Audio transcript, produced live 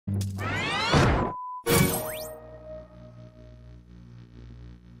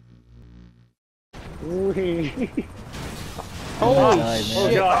Holy shit!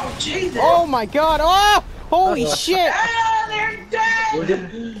 Oh Jesus! Oh my god! Oh! Holy shit! Ah, they're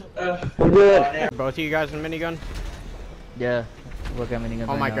dead! We're good. Both of you guys in minigun? Yeah. Look, I'm minigun.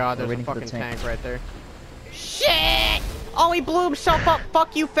 Oh my god, there's a fucking tank right there. Shit! Oh, he blew himself up!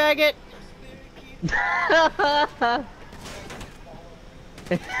 Fuck you, faggot!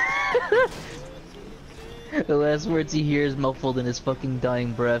 The last words he hears muffled in his fucking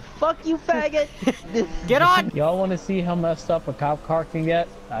dying breath. Fuck you, faggot! Get on! Y'all want to see how messed up a cop car can get?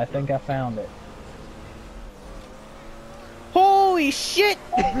 I think I found it. Holy shit!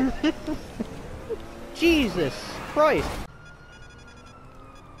 Jesus Christ!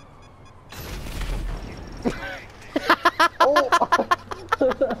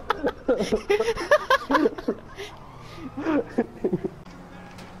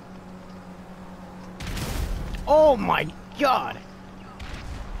 Oh my god!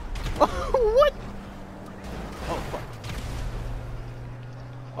 What? Oh fuck.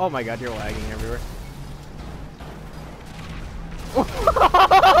 Oh my god, you're lagging everywhere.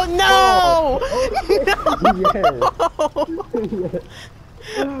 Oh no! No!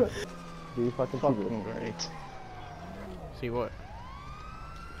 Do you fucking great. See what?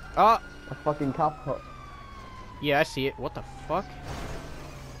 Ah! A fucking cop car. Yeah, I see it. What the fuck?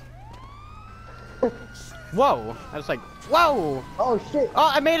 Whoa! I was like, whoa! Oh shit! Oh,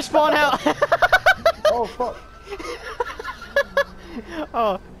 I made a spawn out! Oh fuck!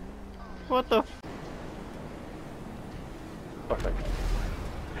 Oh. What the Fuck.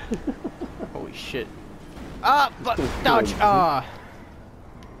 Holy shit. Ah! Fuck! Dodge! Ah!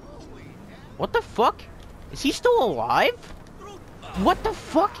 What the fuck? Is he still alive? What the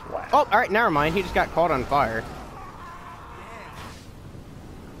fuck? Oh, alright, never mind. He just got caught on fire.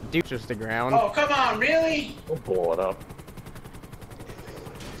 Dude, just the ground. Oh, come on, really? We'll blow it up.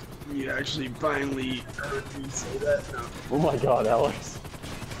 You actually finally heard me say that? No. Oh my god, Alex.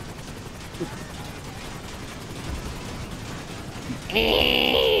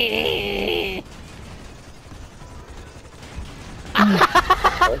 Okay.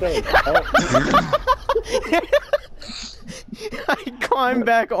 I climbed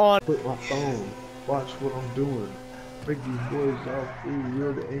back on. Put my phone. Watch what I'm doing. Break these boys off free.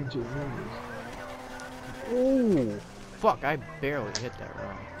 You're the ancient memories. Ooh. Fuck, I barely hit that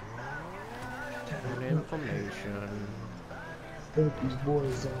wrong. Information. Break these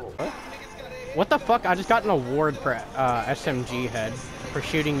boys off. What the fuck? I just got an award for SMG head for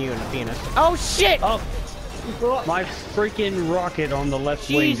shooting you in the penis. Oh shit! Oh, my freaking rocket on the left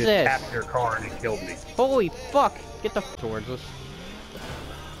wing just Jesus. tapped your car and it killed me. Holy fuck! Get the f towards us.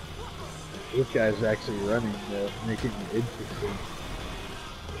 This guy's actually running, making it interesting.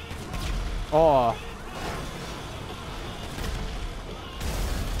 Oh.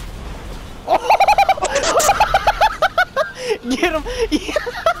 Get him!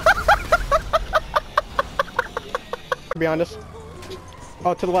 Behind us.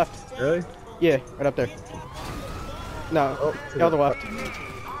 Oh, to the left. Really? Yeah, right up there. No, Oh, the other left.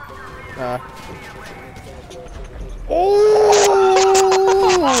 Oh! Oh!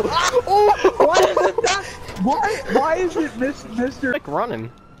 Why is it that? Why is it Mr. Like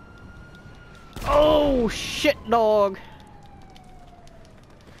running. Oh shit, dog!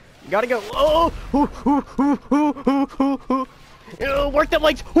 You gotta go. Oh! Work them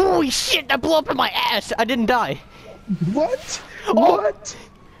legs. Holy shit! That blew up in my ass. I didn't die. What? Oh. What?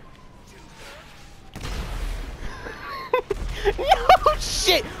 No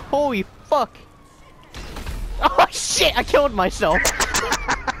shit! Holy fuck! Oh shit! I killed myself.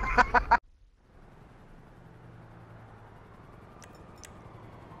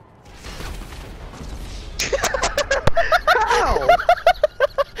 How?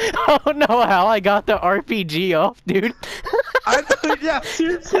 I don't know how I got the RPG off, dude. Yeah,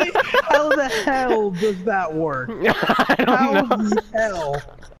 seriously? How the hell does that work? I don't How know. the hell?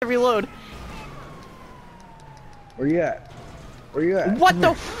 Reload. Where you at? Where you at? What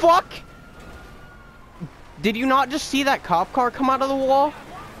the fuck? Did you not just see that cop car come out of the wall?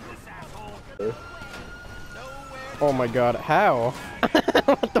 Oh my god, how?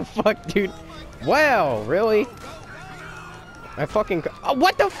 What the fuck, dude? Wow, really? I fucking... Oh,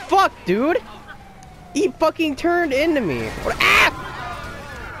 what the fuck, dude? He fucking turned into me. What? Ah!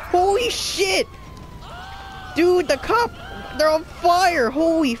 Holy shit! Dude, the cop... They're on fire!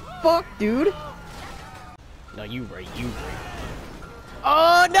 Holy fuck, dude! No, you right.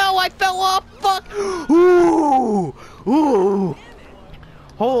 Oh no, I fell off! Fuck! Ooh! Ooh!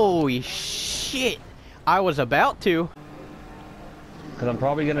 Holy shit! I was about to. Because I'm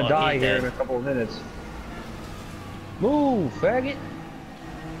probably gonna die here in a couple of minutes. Move, faggot!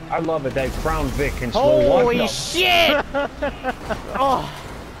 I love it that Crown Vic can slow one. Holy shit! Oh.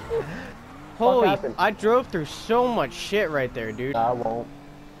 Holy, happened? I drove through so much shit right there, dude. I won't.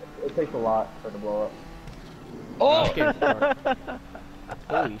 It takes a lot for it to blow up. Oh! Okay,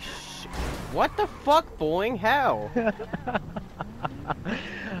 holy shit. What the fuck, Boing? How?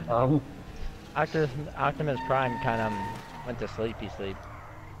 Optimus Prime kind of went to sleepy sleep.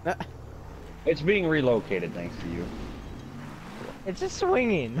 It's being relocated thanks to you. It's just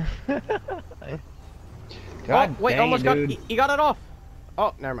swinging. God Oh, wait, dang almost it, got. dude. He got it off.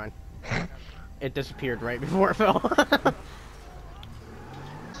 Oh, never mind. It disappeared right before it fell.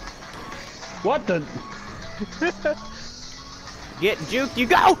 What the? Get juked, you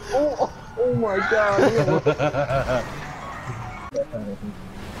go! Oh my god.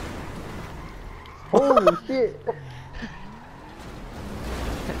 Holy shit.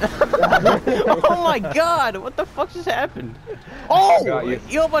 Oh my god, what the fuck just happened? Oh! Got you.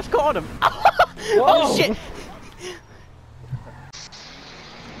 You almost caught him. Oh shit!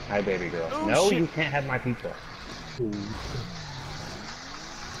 Hi, baby girl. Oh, no, shit. you can't have my pizza.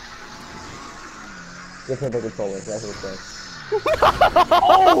 Just hit the controller, that's what it says.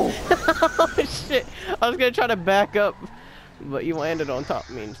 Oh! Oh shit! I was gonna try to back up, but you landed on top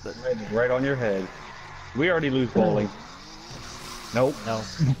of me instead. Right on your head. We already lose bowling. Nope. No.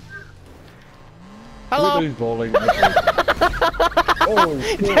 Hello! We lose bowling. Holy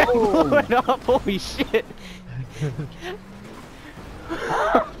shit. That blew it up, holy shit!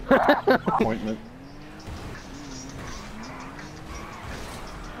 Appointment.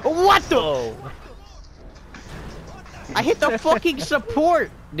 What the? I hit the fucking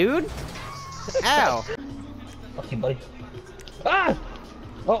support, dude! Ow! Okay, buddy. Ah!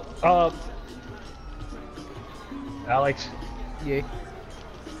 Oh, Alex. Yeah.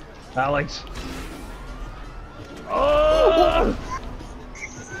 Alex. Oh!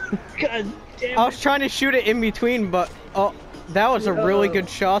 God damn I it. was trying to shoot it in between, but oh, that was a really good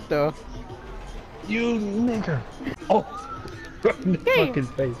shot, though. You nigger. Oh! Right in the Hey. fucking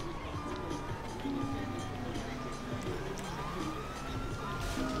face.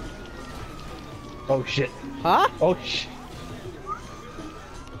 Oh shit. Huh? Oh shit.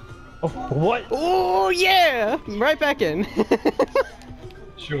 Oh, what? Oh yeah! Right back in.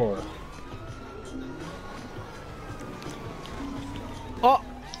 Sure. Oh,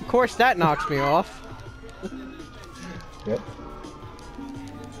 of course that knocks me off. Yep.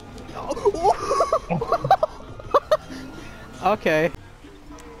 Okay.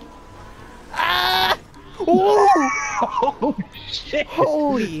 Ah! Ooh! Oh shit.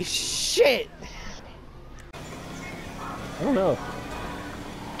 Holy shit! I don't know.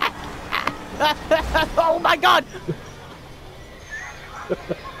 Oh my god!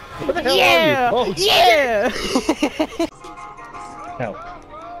 Where the hell Yeah! are you? Oh, Yeah! hell.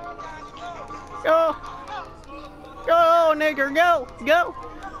 Go! Go, nigger, go! Go!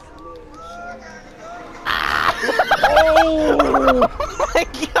 Oh! Oh my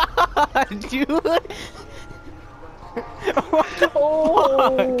god, dude! What the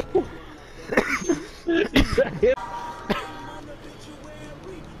fuck?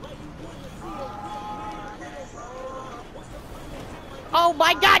 Oh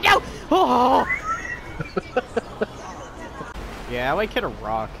my god, no! Oh! Yeah, I like hit a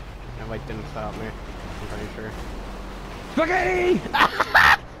rock. It like didn't stop me. I'm pretty sure. Spaghetti!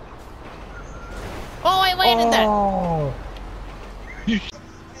 Oh, I landed that! Oh!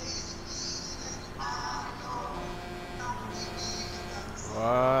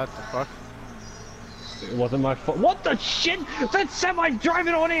 What the fuck? It wasn't my fault. What the shit? That semi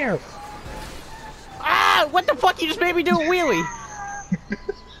driving on air! Ah! What the fuck? You just made me do a wheelie!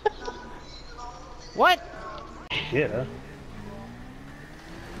 What? Shit, huh?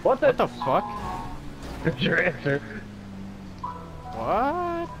 What the fuck? That's your answer.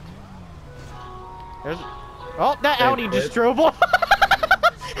 What? There's... Oh, that Hey, Audi just Chris. drove off!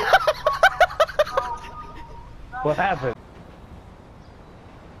 What happened?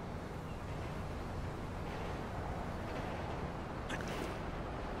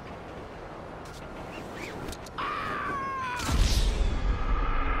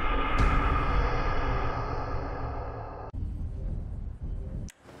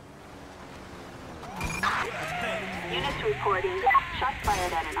 Units reporting shots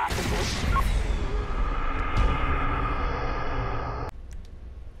fired at an officer.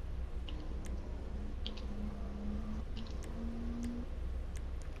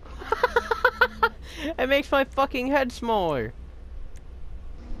 It makes my fucking head smaller.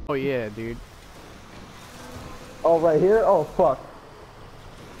 Oh yeah, dude. Oh, right here? Oh, fuck.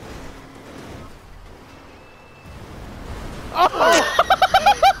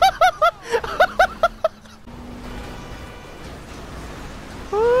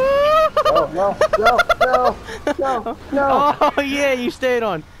 No! No! Oh yeah, you stayed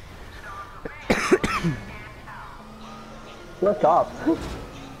on. You're a cop.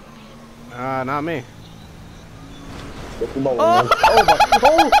 Not me. Oh!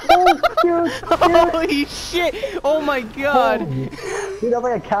 Dude! Holy shit! Oh my god! Dude, that's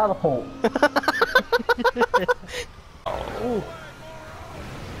like a catapult.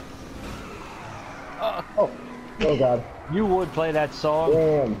 Oh god. You would play that song.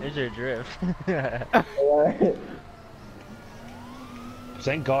 Damn. There's your drift. Alright.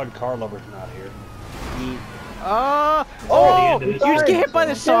 Thank God Car Lover's not here. Oh! You just get hit by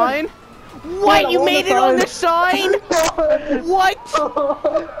the sign? What? You made it on the sign? What?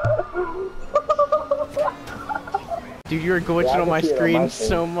 Dude, you're glitching on my screen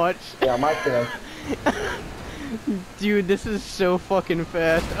so much. Yeah, my turn. Dude, this is so fucking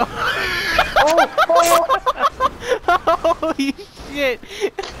fast. Holy shit!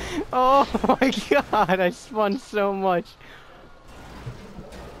 Oh my god, I spun so much.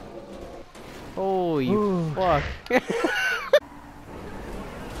 Holy fuck.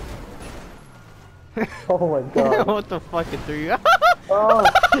 Oh my god. What the fuck, it threw you? Oh.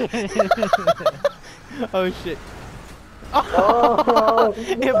 Oh shit. Oh,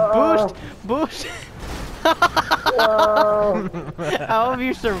 it boost. Oh. How have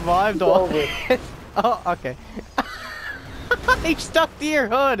you survived all this? Oh, okay. He stuck to your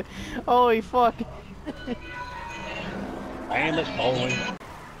hood. Holy fuck. And it's bowling.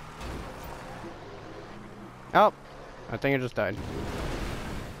 Oh, I think I just died.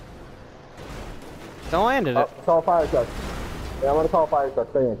 Don't landed it. Call a fire truck. Yeah, I'm gonna call a fire truck.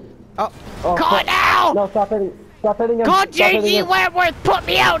 Stay in. Oh, Oh, call it now! No, stop hitting. Stop hitting him. Call Stop hitting JG him. Wentworth, put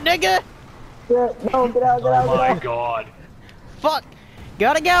me out, nigga! Yeah, no, get out, get out, Oh my get out. God. Fuck!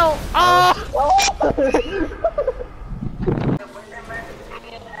 Gotta go! Oh!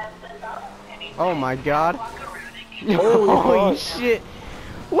 Oh my god. Holy shit.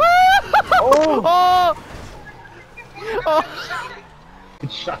 Woo! Oh! Oh!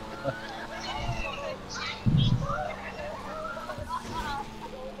 Shut up.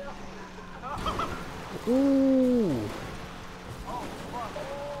 Ooh.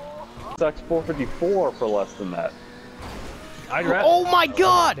 Sucks 454 for less than that. I'd rather. Oh my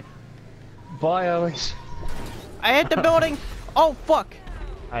god! Bye, Alex. I hit the building! Oh fuck!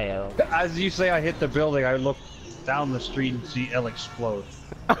 Hi, Alex. As you say, I hit the building. I look down the street and see L explode.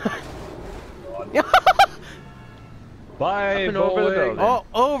 Bye, and over the bowling. building. Oh,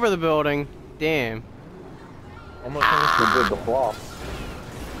 over the building. Damn. Almost finished. Did the flop.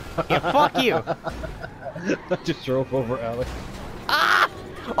 Yeah, fuck you. I just drove over Alex. Ah!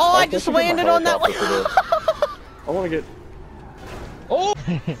 Oh, I just landed on that one. I want to get. Oh!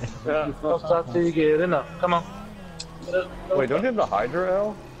 Yeah, I'll stop till you get enough. Come on. Wait, don't you have the Hydra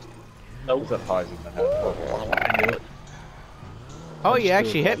L? Nope. That highs in the head. Okay. Oh, you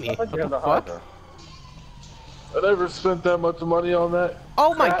actually hit me. I What thought you the had the fuck? Hydra. I never spent that much money on that.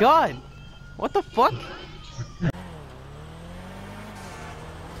 Oh my god! What the fuck?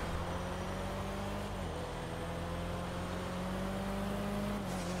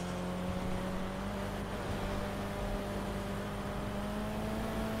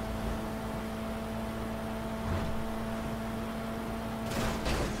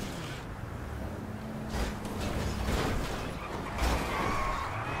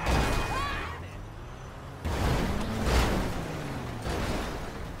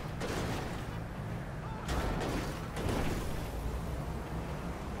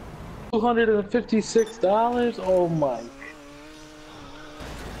 $256? Oh my.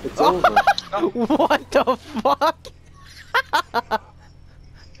 It's over. What the fuck?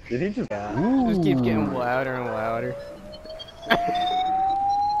 Did he just? Just keeps getting louder and louder.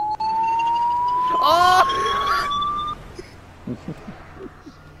 Oh!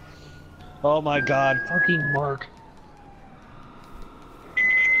 Oh my God! Fucking Mark.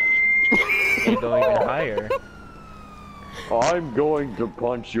 Can't go even higher. I'm going to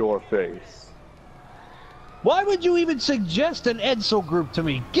punch your face. Why would you even suggest an Edsel group to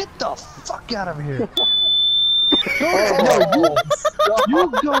me? Get the fuck out of here!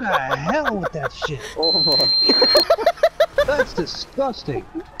 You go to hell with that shit. Oh my. That's disgusting.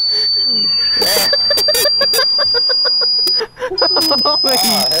 Holy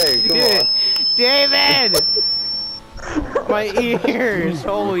Hey, come shit. on. David! My ears!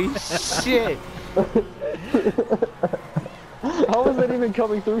 Holy shit! How is that even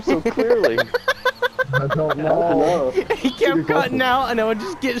coming through so clearly? I don't know. He kept cutting out and I would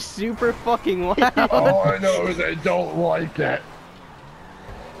just get super fucking loud. All I know is I don't like that.